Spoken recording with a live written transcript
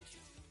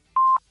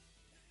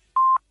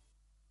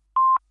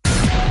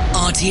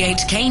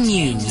RTHK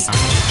News.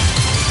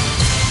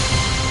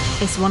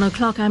 It's 1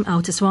 o'clock. I'm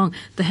Altis Wong.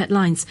 The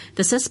headlines.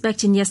 The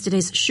suspect in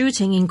yesterday's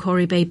shooting in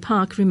Quarry Bay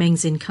Park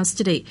remains in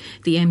custody.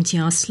 The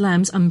MTR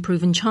slams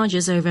unproven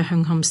charges over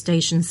Hong Kong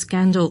Station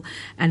scandal.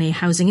 And a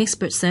housing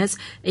expert says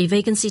a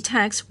vacancy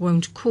tax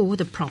won't cool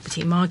the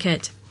property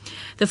market.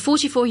 The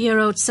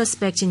 44-year-old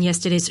suspect in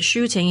yesterday's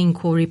shooting in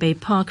Quarry Bay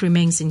Park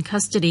remains in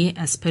custody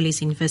as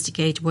police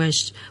investigate where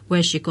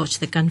she got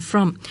the gun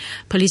from.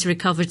 Police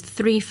recovered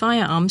 3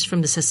 firearms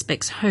from the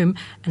suspect's home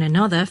and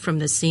another from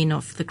the scene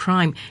of the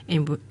crime,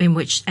 in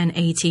which an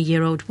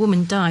 80-year-old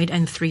woman died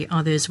and 3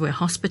 others were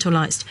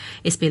hospitalized.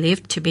 It's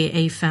believed to be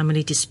a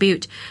family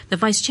dispute. The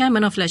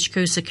vice-chairman of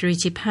LegCo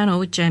Security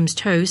Panel, James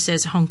To,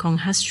 says Hong Kong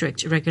has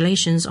strict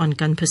regulations on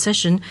gun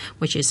possession,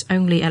 which is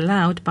only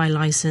allowed by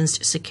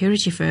licensed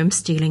security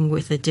firms dealing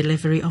with the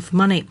delivery of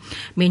money.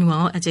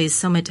 Meanwhile, at a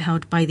summit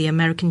held by the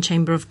American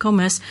Chamber of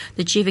Commerce,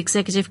 the chief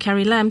executive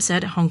Carrie Lam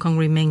said Hong Kong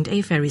remained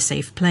a very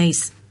safe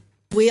place.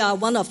 We are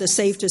one of the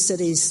safest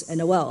cities in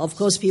the world. Of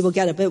course, people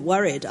get a bit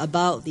worried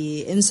about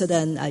the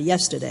incident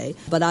yesterday,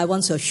 but I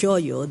want to assure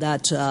you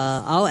that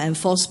our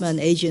enforcement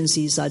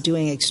agencies are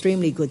doing an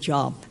extremely good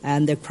job,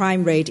 and the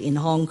crime rate in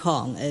Hong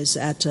Kong is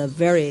at a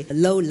very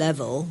low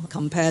level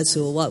compared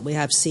to what we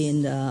have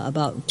seen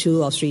about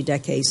 2 or 3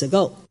 decades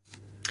ago.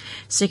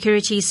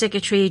 Security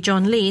Secretary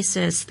John Lee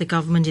says the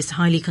government is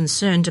highly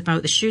concerned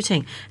about the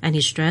shooting, and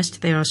he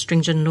stressed there are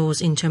stringent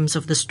laws in terms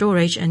of the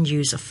storage and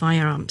use of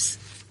firearms.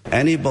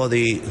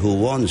 Anybody who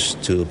wants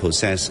to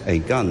possess a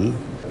gun,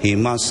 he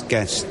must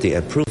get the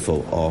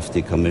approval of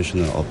the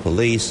Commissioner of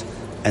Police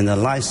and a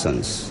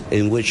license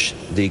in which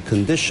the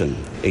condition,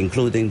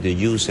 including the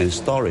use and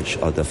storage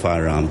of the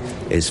firearm,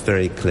 is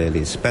very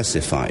clearly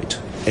specified.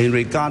 In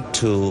regard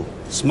to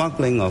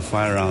smuggling of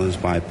firearms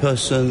by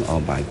person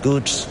or by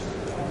goods,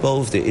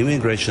 both the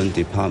Immigration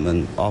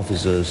Department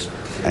officers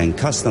and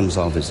customs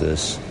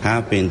officers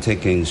have been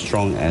taking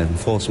strong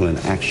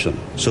enforcement action.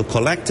 So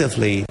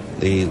collectively,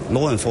 the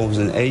law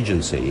enforcement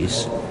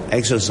agencies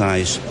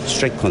exercise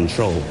strict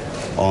control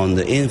on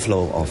the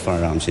inflow of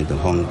firearms into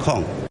Hong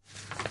Kong.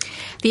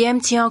 The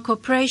MTR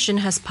Corporation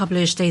has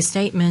published a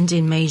statement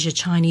in major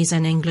Chinese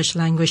and English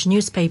language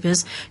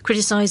newspapers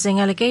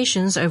criticizing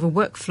allegations over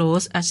work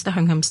flaws at the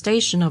Hong Kong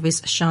station of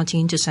its Sha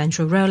Tin to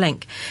Central Rail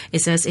Link. It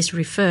says it's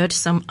referred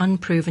some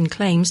unproven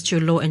claims to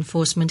law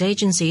enforcement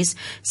agencies,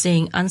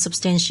 saying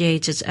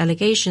unsubstantiated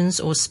allegations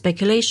or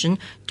speculation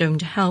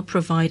don't help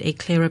provide a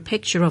clearer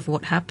picture of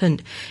what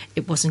happened.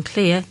 It wasn't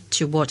clear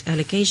to what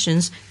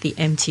allegations the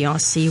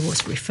MTRC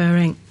was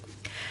referring.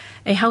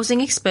 A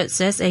housing expert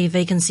says a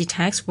vacancy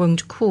tax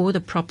won't cool the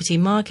property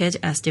market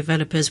as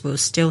developers will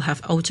still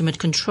have ultimate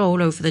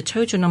control over the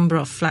total number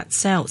of flat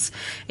sales.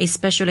 A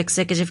special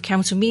executive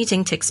council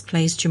meeting takes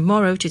place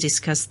tomorrow to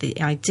discuss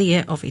the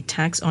idea of a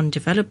tax on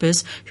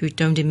developers who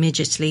don't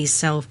immediately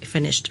sell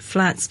finished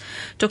flats.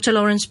 Dr.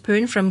 Lawrence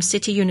Poon from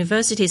City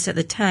University said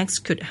the tax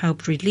could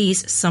help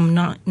release some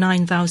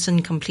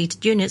 9,000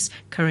 completed units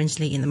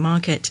currently in the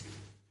market.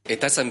 It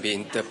doesn't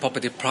mean the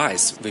property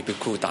price will be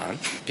cooled down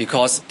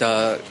because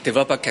the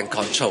developer can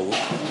control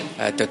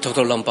the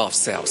total number of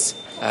sales.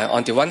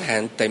 On the one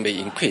hand, they may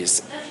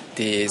increase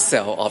the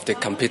sale of the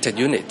completed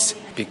units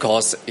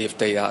because if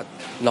they are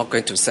not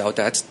going to sell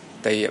that,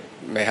 they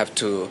may have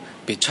to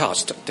be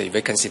charged the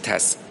vacancy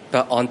tax.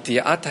 But on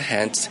the other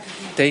hand,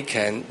 they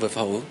can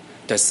withhold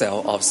the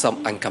sale of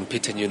some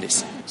uncompleted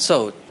units.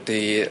 So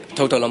the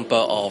total number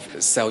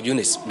of sale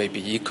units may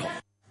be equal.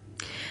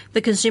 The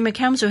Consumer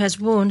Council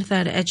has warned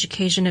that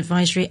education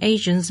advisory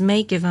agents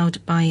may give out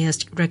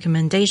biased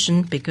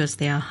recommendations because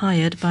they are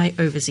hired by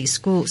overseas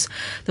schools.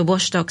 The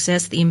watchdog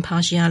says the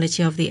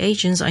impartiality of the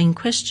agents are in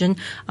question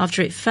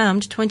after it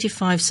found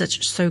 25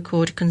 such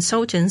so-called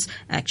consultants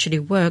actually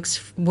work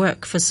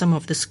for some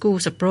of the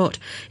schools abroad.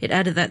 It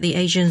added that the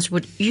agents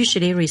would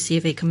usually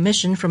receive a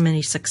commission from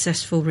any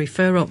successful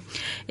referral.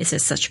 It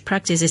says such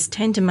practice is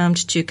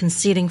tantamount to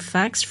concealing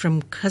facts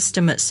from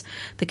customers.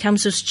 The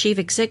Council's chief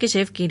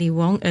executive, Gilly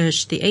Wong,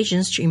 urged the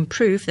agents to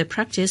improve their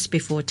practice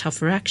before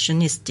tougher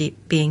action is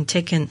being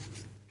taken.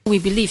 We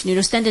believe,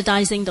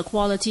 standardizing the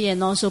quality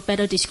and also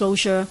better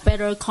disclosure,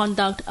 better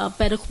conduct,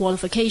 better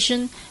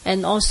qualification,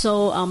 and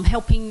also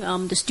helping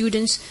the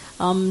students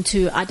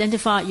to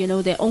identify,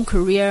 their own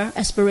career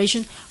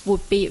aspiration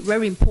would be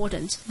very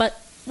important.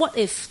 But what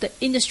if the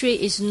industry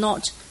is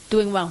not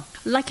doing well?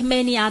 Like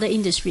many other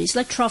industries,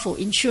 like travel,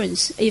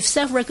 insurance, if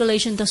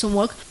self-regulation doesn't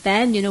work,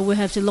 then, we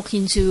have to look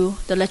into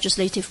the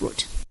legislative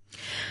route.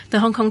 The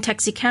Hong Kong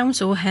Taxi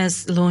Council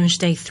has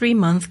launched a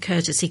 3-month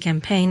courtesy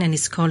campaign and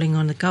is calling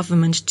on the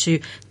government to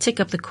take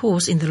up the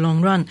cause in the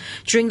long run.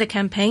 During the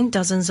campaign,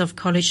 dozens of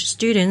college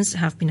students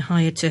have been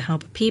hired to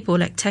help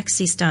people at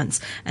taxi stands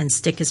and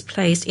stickers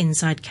placed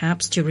inside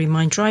cabs to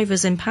remind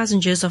drivers and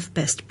passengers of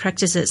best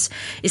practices.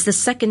 It's the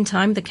second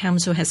time the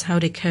council has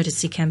held a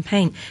courtesy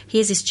campaign.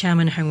 Here's its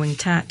chairman, Hung Wing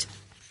Tat.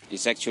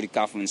 It's actually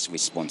government's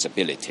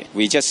responsibility.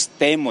 We just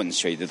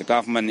demonstrate that the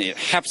government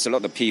helps a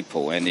lot of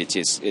people, and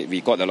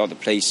we got a lot of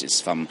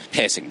places from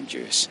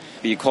passengers.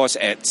 Because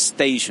at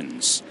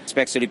stations,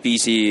 especially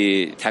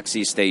busy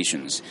taxi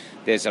stations,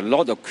 there's a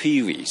lot of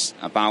queries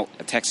about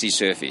taxi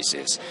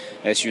services.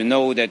 As you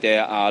know, that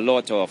there are a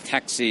lot of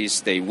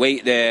taxis, they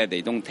wait there,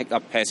 they don't take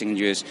up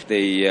passengers.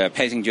 The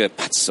passenger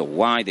asks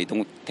why they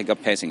don't take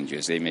up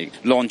passengers. They may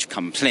launch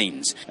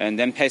complaints. And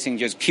then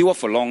passengers queue up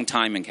for a long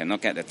time and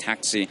cannot get a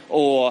taxi.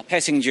 Or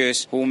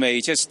passengers who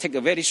may just take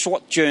a very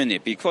short journey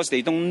because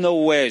they don't know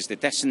where is the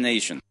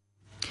destination.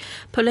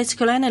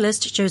 Political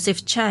analyst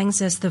Joseph Chang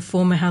says the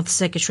former Health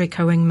Secretary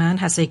Koh Eng Man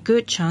has a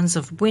good chance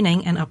of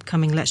winning an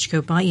upcoming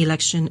Letchko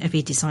by-election if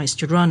he decides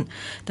to run.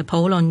 The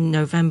poll on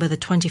November the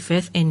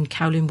 25th in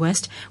Kowloon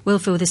West will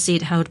fill the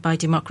seat held by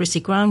Democracy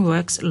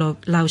Groundworks'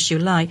 Lau Siu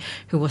Lai,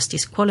 who was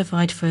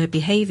disqualified for her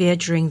behaviour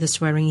during the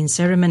swearing-in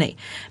ceremony.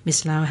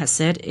 Ms. Lau has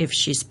said if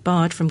she's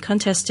barred from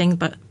contesting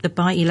the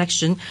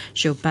by-election,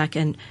 she'll back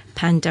an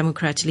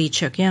pan-Democrat Lee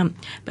Cheuk-yam.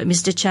 But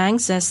Mr. Chang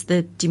says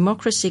the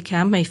Democracy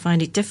camp may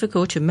find it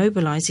difficult to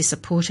mobilise his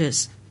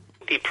supporters.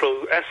 The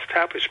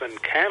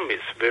pro-establishment camp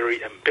is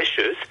very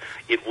ambitious.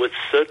 It would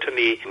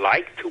certainly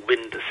like to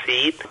win the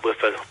seat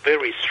with a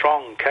very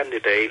strong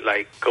candidate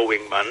like Koh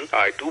Eng Man.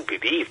 I do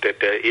believe that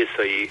there is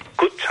a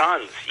good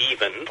chance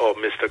even for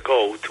Mr.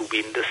 Goh to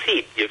win the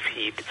seat if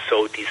he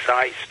so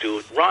decides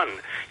to run.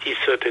 He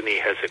certainly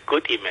has a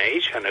good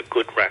image and a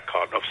good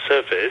record of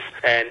service.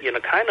 And in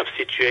a kind of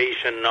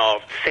situation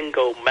of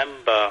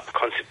single-member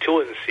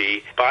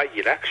constituency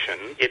by-election,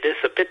 it is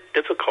a bit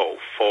difficult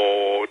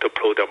for the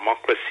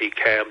pro-democracy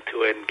camp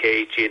to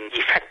engage in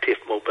effective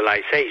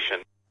mobilization.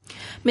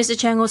 Mr.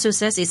 Chang also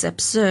says it's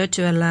absurd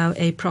to allow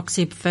a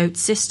proxy vote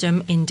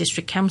system in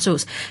district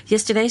councils.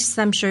 Yesterday,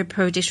 Sam Shui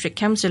Po district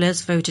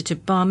councillors voted to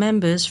bar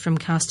members from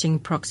casting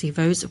proxy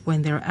votes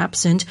when they're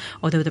absent,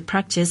 although the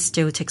practice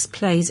still takes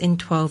place in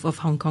 12 of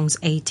Hong Kong's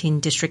 18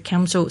 district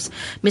councils.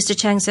 Mr.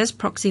 Chang says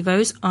proxy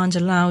votes aren't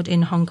allowed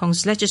in Hong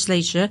Kong's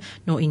legislature,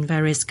 nor in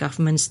various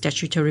government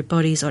statutory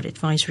bodies or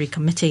advisory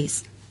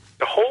committees.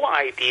 The whole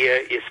idea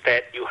is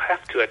that you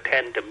have to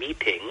attend the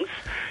meetings,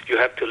 you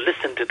have to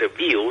listen to the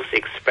views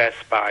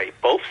expressed by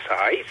both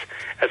sides,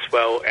 as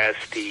well as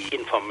the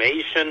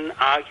information,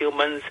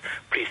 arguments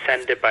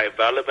presented by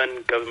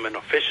relevant government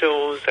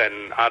officials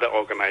and other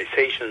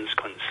organizations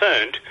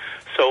concerned.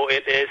 So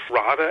it is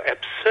rather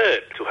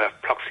absurd to have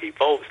proxy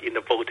votes in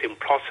the voting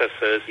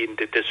processes in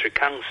the district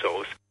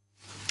councils.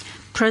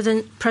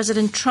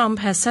 President Trump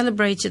has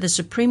celebrated the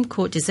Supreme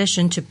Court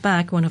decision to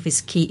back one of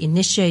his key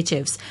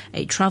initiatives,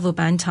 a travel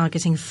ban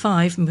targeting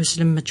 5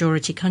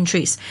 Muslim-majority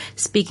countries.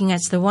 Speaking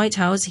at the White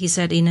House, he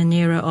said in an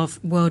era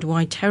of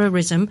worldwide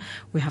terrorism,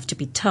 we have to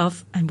be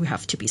tough and we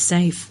have to be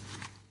safe.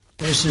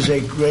 This is a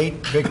great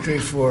victory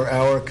for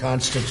our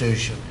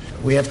Constitution.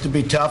 We have to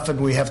be tough and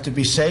we have to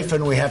be safe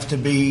and we have to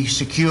be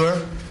secure.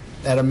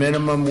 At a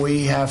minimum,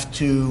 we have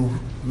to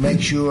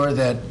make sure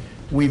that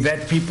we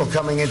vet people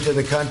coming into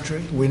the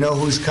country. We know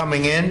who's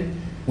coming in.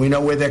 We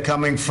know where they're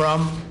coming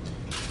from.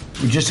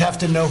 We just have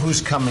to know who's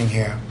coming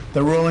here.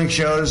 The ruling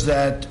shows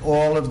that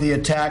all of the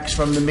attacks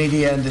from the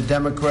media and the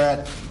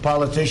Democrat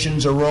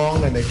politicians are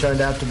wrong, and they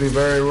turned out to be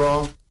very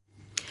wrong.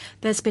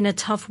 There's been a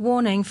tough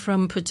warning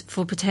for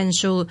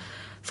potential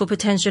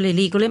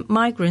illegal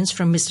migrants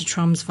from Mr.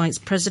 Trump's vice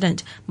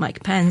president.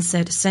 Mike Pence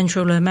said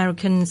Central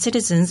American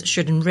citizens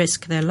shouldn't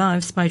risk their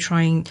lives by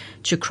trying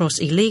to cross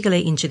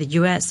illegally into the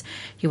U.S.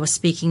 He was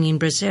speaking in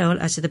Brazil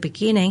at the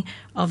beginning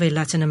of a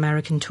Latin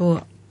American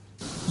tour.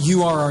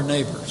 You are our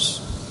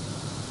neighbors.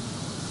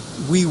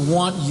 We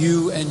want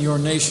you and your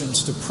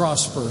nations to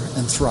prosper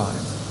and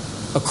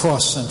thrive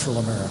across Central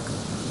America.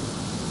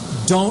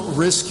 Don't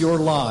risk your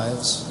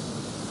lives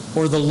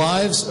or the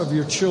lives of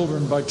your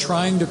children by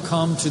trying to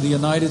come to the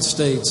United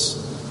States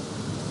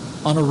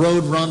on a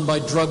road run by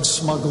drug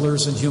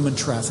smugglers and human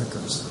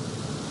traffickers.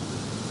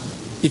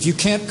 If you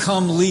can't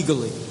come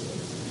legally,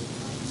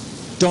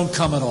 don't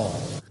come at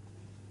all.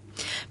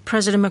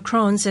 President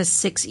Macron says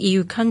 6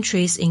 EU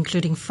countries,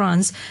 including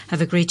France,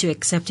 have agreed to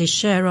accept a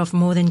share of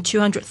more than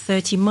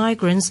 230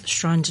 migrants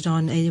stranded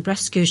on a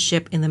rescue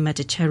ship in the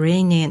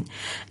Mediterranean.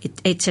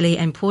 Italy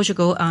and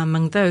Portugal are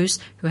among those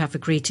who have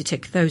agreed to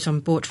take those on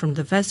board from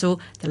the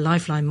vessel, the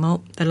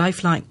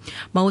Lifeline.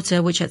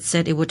 Malta, which had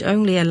said it would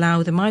only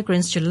allow the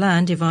migrants to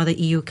land if other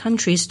EU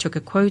countries took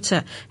a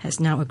quota, has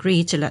now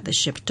agreed to let the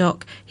ship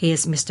dock.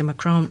 Here's Mr.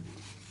 Macron.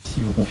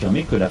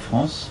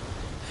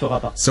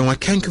 So I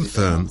can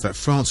confirm that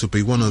France will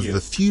be one of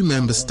the few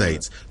member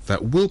states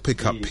that will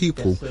pick up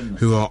people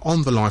who are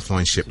on the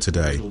Lifeline ship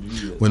today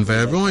when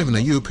they arrive in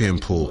a European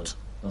port.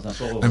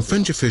 And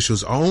French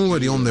officials are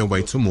already on their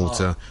way to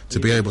Malta to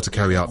be able to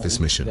carry out this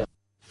mission.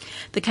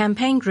 The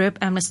campaign group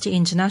Amnesty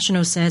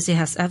International says it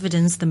has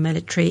evidence the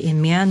military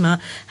in Myanmar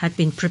had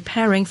been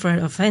preparing for an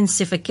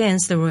offensive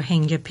against the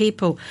Rohingya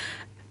people.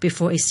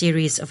 before a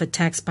series of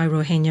attacks by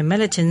Rohingya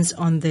militants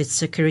on the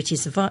security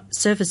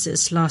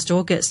services last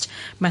August.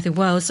 Matthew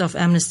Wells of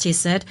Amnesty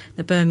said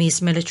the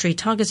Burmese military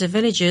targeted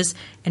villagers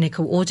in a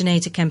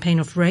coordinated campaign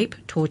of rape,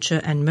 torture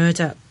and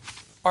murder.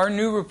 Our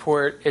new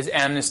report is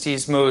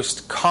Amnesty's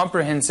most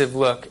comprehensive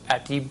look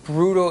at the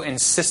brutal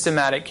and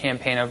systematic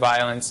campaign of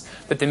violence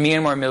that the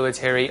Myanmar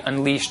military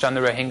unleashed on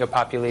the Rohingya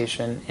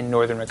population in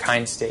northern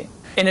Rakhine State.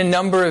 In a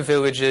number of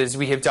villages,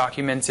 we have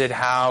documented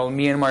how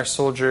Myanmar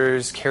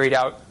soldiers carried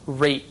out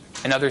rape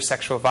and other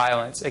sexual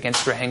violence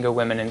against Rohingya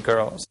women and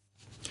girls.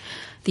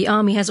 The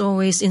army has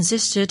always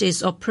insisted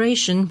its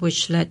operation,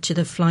 which led to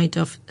the flight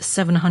of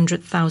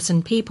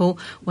 700,000 people,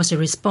 was a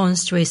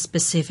response to a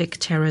specific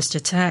terrorist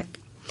attack.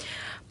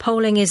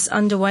 Polling is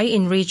underway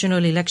in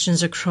regional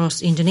elections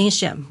across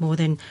Indonesia. More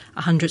than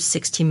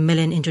 160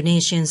 million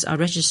Indonesians are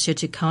registered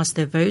to cast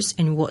their votes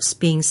in what's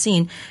being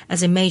seen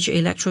as a major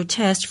electoral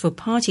test for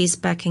parties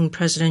backing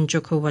President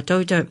Joko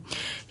Widodo.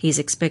 He is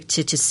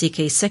expected to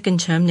seek a second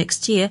term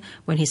next year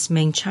when his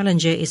main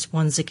challenger is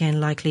once again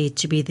likely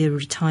to be the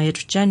retired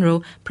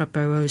General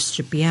Prabowo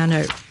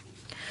Subianto.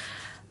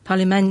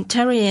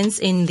 Parliamentarians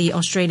in the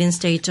Australian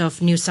state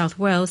of New South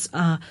Wales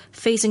are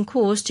facing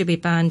calls to be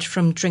banned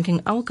from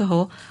drinking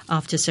alcohol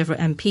after several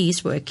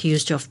MPs were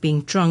accused of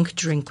being drunk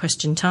during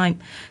question time.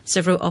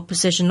 Several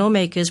opposition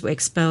lawmakers were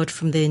expelled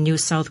from the New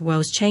South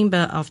Wales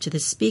chamber after the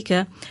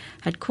Speaker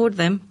had called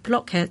them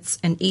blockheads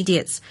and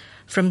idiots.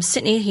 From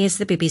Sydney, here's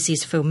the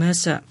BBC's Phil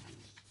Mercer.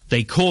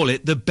 They call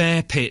it the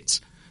Bear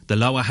Pit. The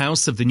lower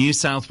house of the New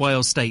South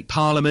Wales State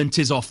Parliament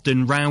is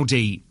often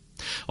rowdy.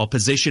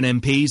 Opposition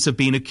MPs have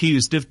been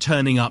accused of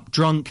turning up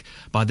drunk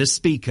by the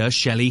Speaker,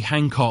 Shelley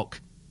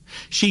Hancock.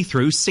 She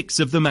threw 6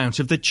 of them out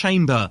of the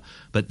chamber,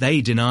 but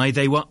they deny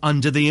they were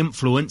under the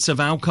influence of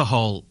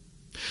alcohol.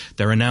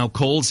 There are now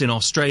calls in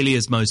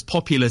Australia's most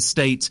populous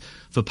state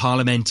for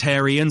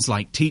parliamentarians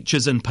like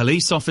teachers and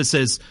police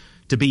officers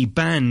to be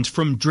banned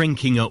from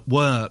drinking at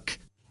work.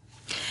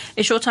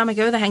 A short time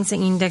ago, the Hang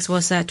Seng Index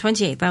was at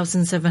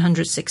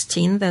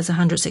 28,716. There's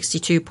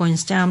 162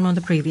 points down on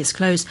the previous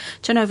close.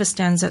 Turnover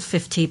stands at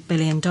 $50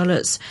 billion.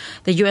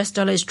 The US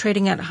dollar is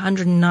trading at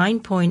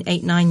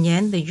 109.89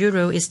 yen. The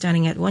euro is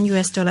standing at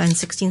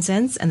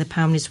 $1 and the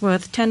pound is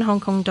worth 10 Hong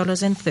Kong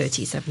dollars and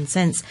 37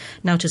 cents.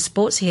 Now to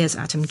sports, here's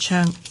Adam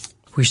Chung.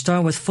 We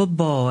start with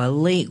football. A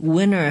late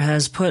winner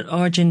has put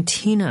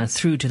Argentina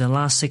through to the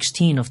last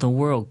 16 of the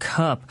World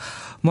Cup.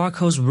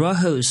 Marcos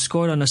Rojo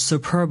scored on a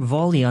superb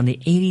volley on the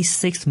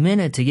 86th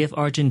minute to give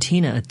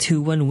Argentina a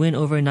 2-1 win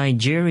over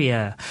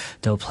Nigeria.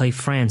 They'll play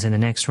France in the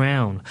next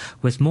round.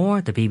 With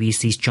more, the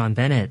BBC's John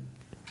Bennett.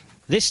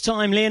 This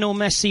time, Lionel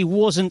Messi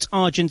wasn't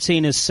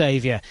Argentina's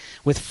saviour.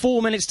 With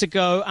 4 minutes to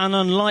go, an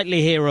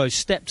unlikely hero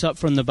stepped up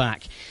from the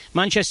back.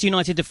 Manchester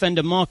United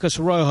defender Marcos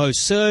Rojo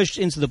surged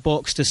into the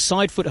box to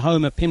side-foot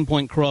home a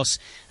pinpoint cross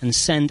and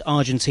send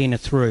Argentina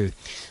through.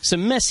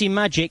 Some Messi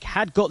magic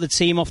had got the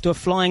team off to a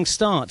flying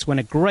start when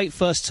a great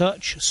first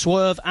touch,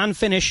 swerve and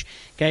finish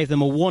gave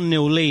them a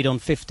 1-0 lead on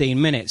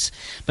 15 minutes.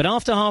 But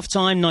after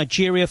half-time,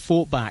 Nigeria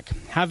fought back.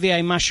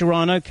 Javier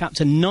Mascherano capped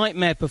a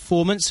nightmare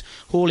performance,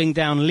 hauling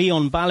down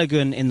Leon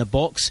Balogun in the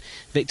box.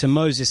 Victor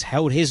Moses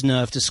held his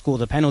nerve to score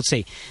the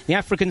penalty. The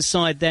African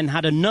side then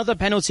had another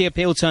penalty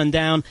appeal turned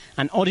down,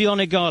 and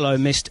Odion Ighalo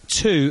missed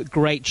 2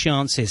 great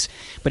chances.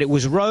 But it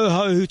was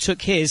Rojo who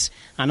took his,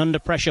 and under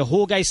pressure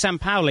Jorge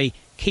Sampaoli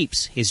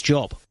keeps his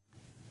job.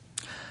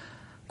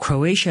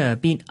 Croatia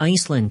beat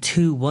Iceland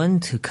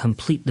 2-1 to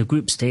complete the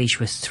group stage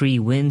with 3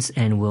 wins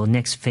and will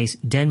next face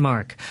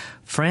Denmark.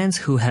 France,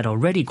 who had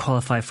already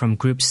qualified from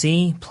Group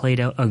C, played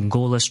out a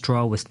goalless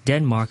draw with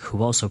Denmark,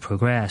 who also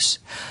progressed.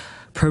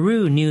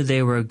 Peru knew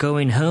they were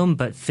going home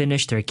but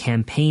finished their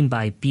campaign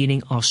by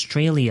beating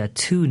Australia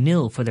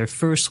 2-0 for their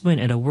first win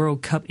at a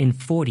World Cup in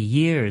 40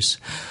 years.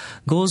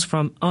 Goals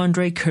from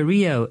Andre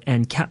Carrillo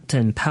and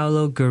captain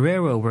Paulo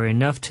Guerrero were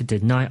enough to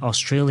deny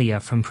Australia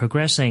from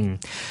progressing.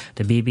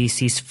 The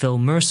BBC's Phil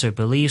Mercer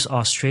believes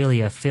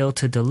Australia failed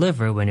to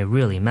deliver when it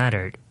really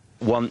mattered.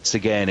 Once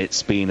again,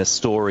 it's been a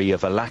story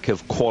of a lack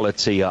of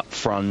quality up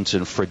front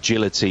and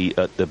fragility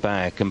at the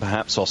back, and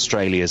perhaps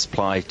Australia's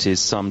plight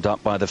is summed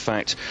up by the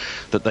fact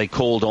that they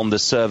called on the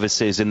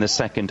services in the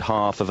second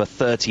half of a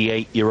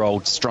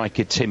 38-year-old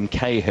striker Tim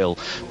Cahill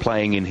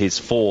playing in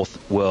his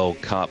 4th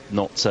World Cup.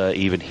 Not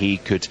even he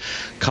could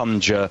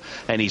conjure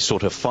any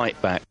sort of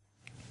fight back.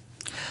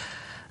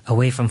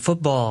 Away from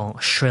football,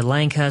 Sri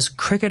Lanka's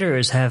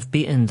cricketers have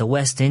beaten the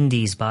West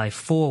Indies by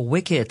 4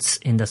 wickets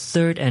in the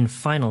 3rd and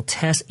final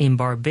test in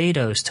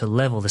Barbados to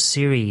level the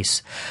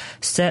series.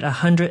 Set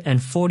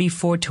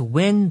 144 to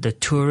win, the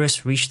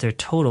tourists reached their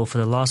total for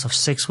the loss of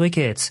 6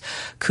 wickets.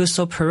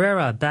 Kuso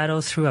Pereira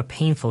battled through a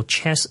painful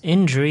chest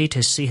injury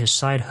to see his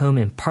side home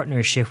in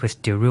partnership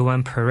with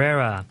Dhiruvan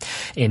Perera.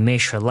 It made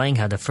Sri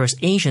Lanka the first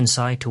Asian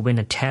side to win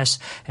a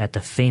test at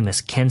the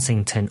famous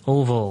Kensington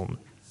Oval.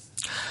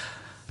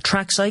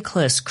 Track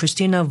cyclist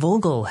Christina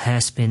Vogel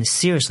has been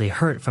seriously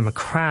hurt from a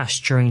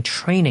crash during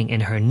training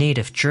in her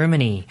native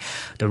Germany.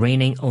 The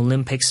reigning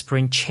Olympic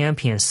sprint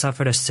champion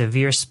suffered a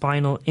severe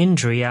spinal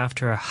injury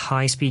after a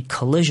high-speed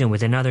collision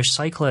with another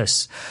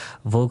cyclist.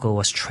 Vogel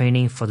was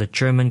training for the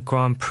German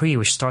Grand Prix,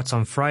 which starts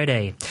on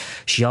Friday.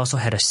 She also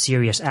had a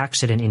serious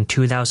accident in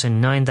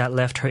 2009 that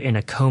left her in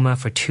a coma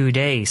for 2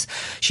 days.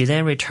 She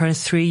then returned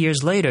 3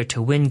 years later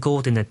to win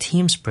gold in the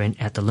team sprint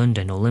at the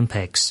London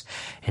Olympics.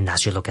 And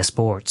that's your look at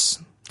sports.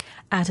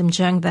 Adam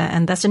Jung there,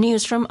 and that's the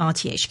news from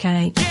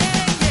RTHK.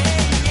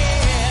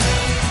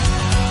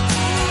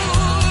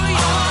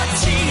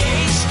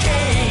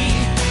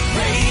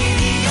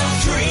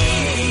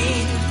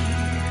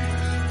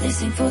 They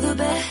sing for the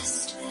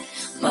best.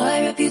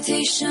 My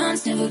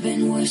reputation's never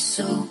been worse,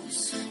 so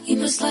you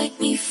must like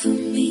me for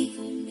me.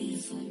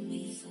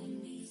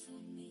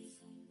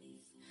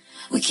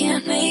 We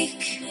can't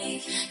make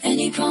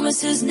any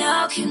promises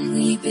now, can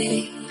we,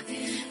 babe?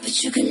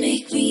 But you can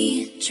make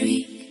me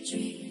dream.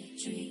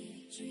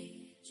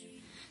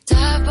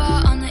 Dive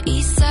bar on the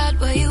east side,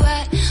 where you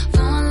at?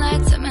 Phone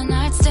lights at my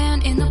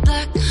nightstand in the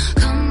black.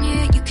 Come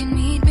here, you can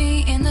meet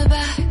me in the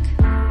back.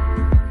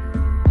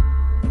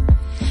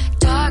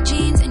 Dark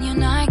jeans and your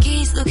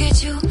Nikes, look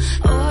at you.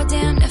 Oh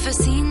damn, never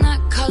seen that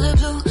color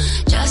blue.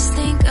 Just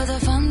think of the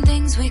fun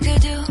things we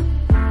could do.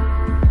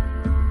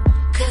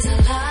 'Cause I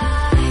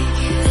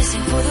like you. They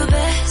sing for the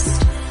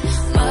best.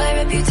 My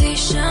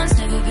reputation's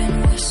never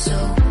been worse,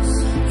 so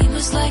you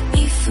must like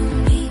me for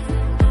me.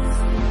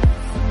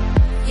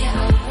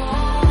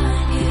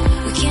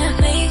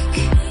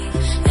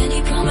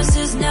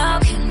 Promises now,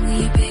 can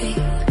we, babe?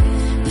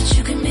 But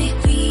you can make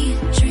me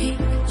dream.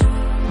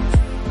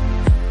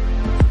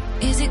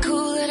 Is it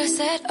cool that I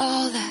said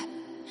all that?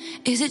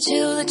 Is it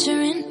chill that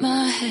you're in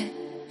my head?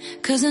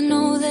 'Cause I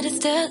know that it's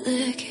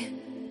delicate.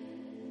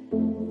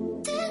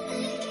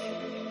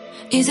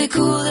 Is it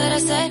cool that I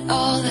said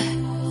all that?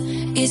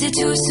 Is it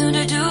too soon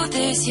to do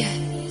this yet?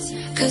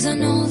 'Cause I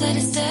know that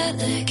it's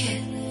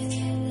delicate.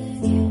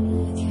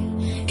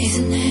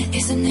 Isn't it,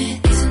 isn't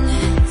it?